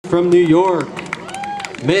from New York,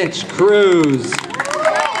 Mitch Cruz.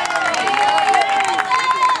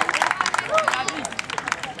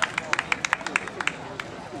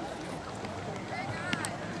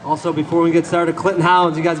 Also, before we get started, Clinton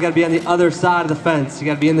Hounds, you guys got to be on the other side of the fence. You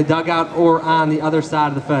got to be in the dugout or on the other side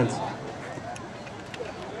of the fence.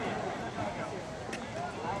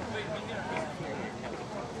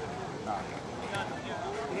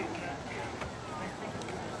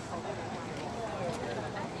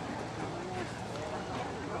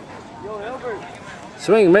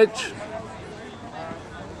 Swing, Mitch.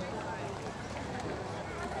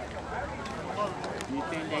 You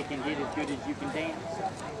think they can hit as good as you can dance?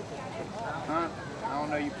 Huh? I don't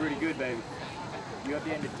know, you're pretty good, baby. You're up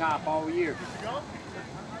there in the top all year.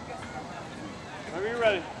 Are you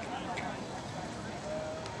ready?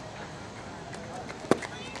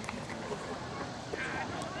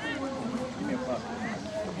 Give me a puff.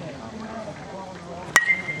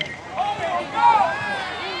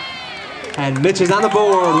 And Mitch is on the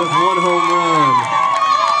board with 1 home run.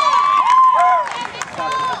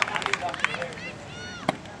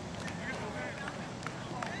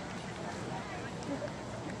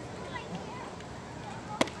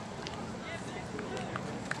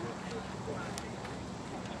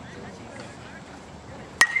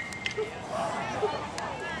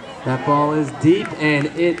 That ball is deep, and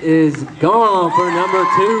it is gone for number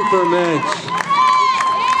 2 for Mitch.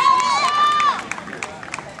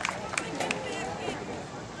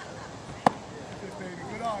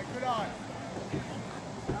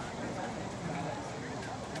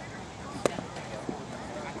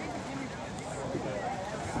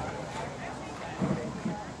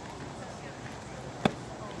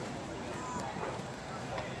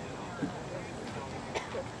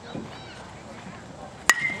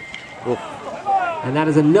 And that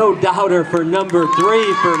is a no-doubter for number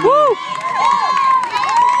 3 for Mitch.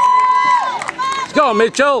 Let's go,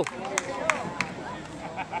 Mitchell.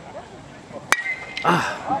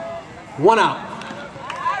 1 out.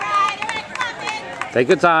 Take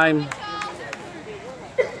your time.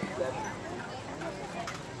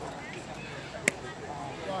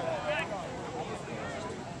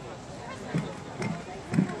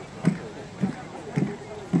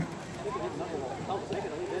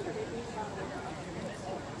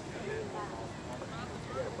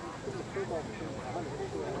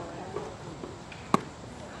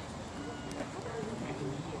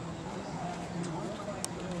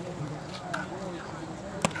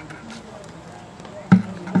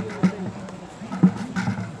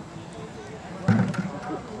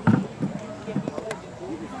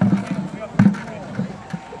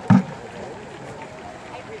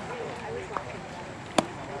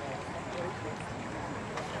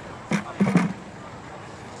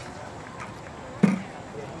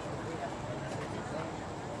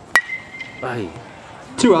 Bye.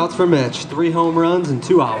 2 outs for Mitch. 3 home runs and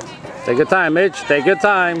 2 outs. Take your time, Mitch. Take your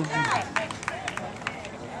time.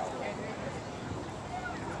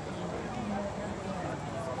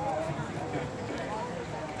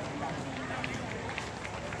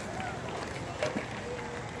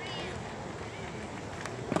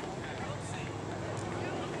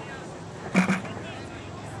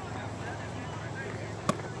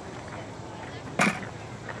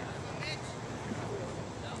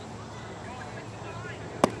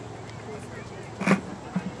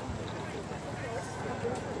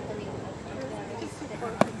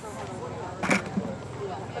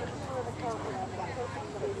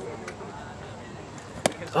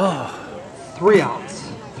 Oh, 3 outs.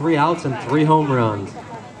 3 outs and 3 home runs.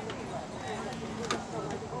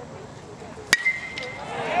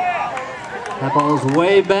 That ball is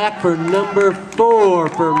way back for number 4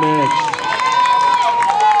 for Mitch.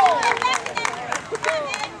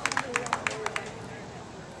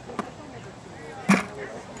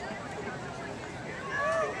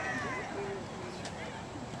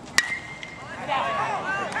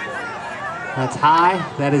 That's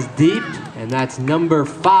high, that is deep, and that's number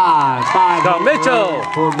 5. 5 Go, Mitchell!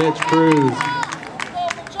 For Mitch Cruz.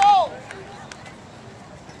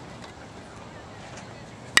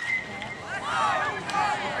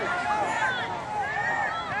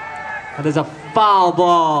 That is a foul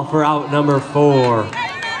ball for out number 4.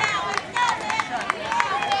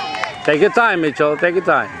 Take your time, Mitchell. Take your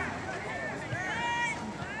time.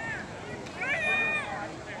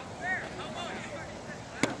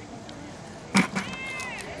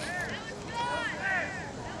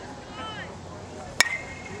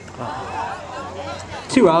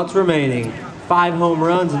 Two outs remaining. 5 home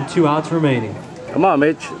runs and 2 outs remaining. Come on,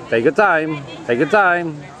 Mitch. Take your time. Take your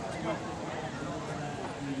time.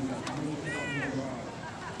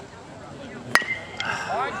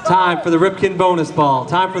 Time for the Ripken bonus ball.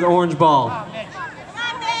 Time for the orange ball.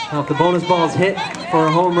 Now if the bonus ball is hit for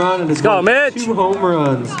a home run, and it's go, Mitch. 2 home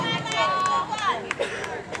runs. He's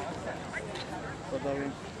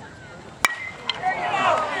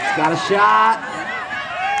got a shot.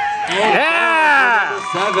 And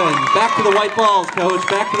Yeah! 7. Back to the white balls, coach.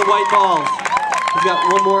 Back to the white balls. He's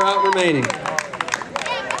got 1 more out remaining.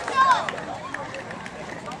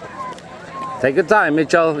 Take your time,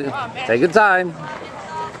 Mitchell. Take your time.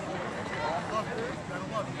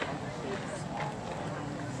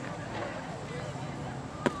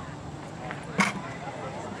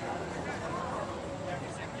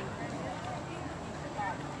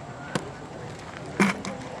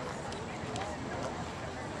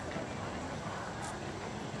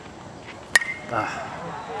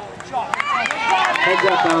 Heads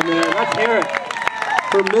up down there. Let's hear it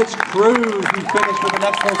for Mitch Cruz, who finished with an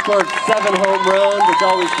excellent score of 7 home runs. It's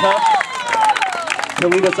always tough to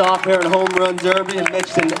lead us off here at Home Run Derby, and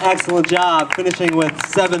Mitch did an excellent job finishing with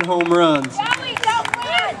 7 home runs.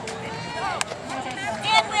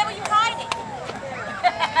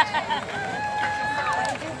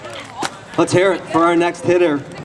 Let's hear it for our next hitter.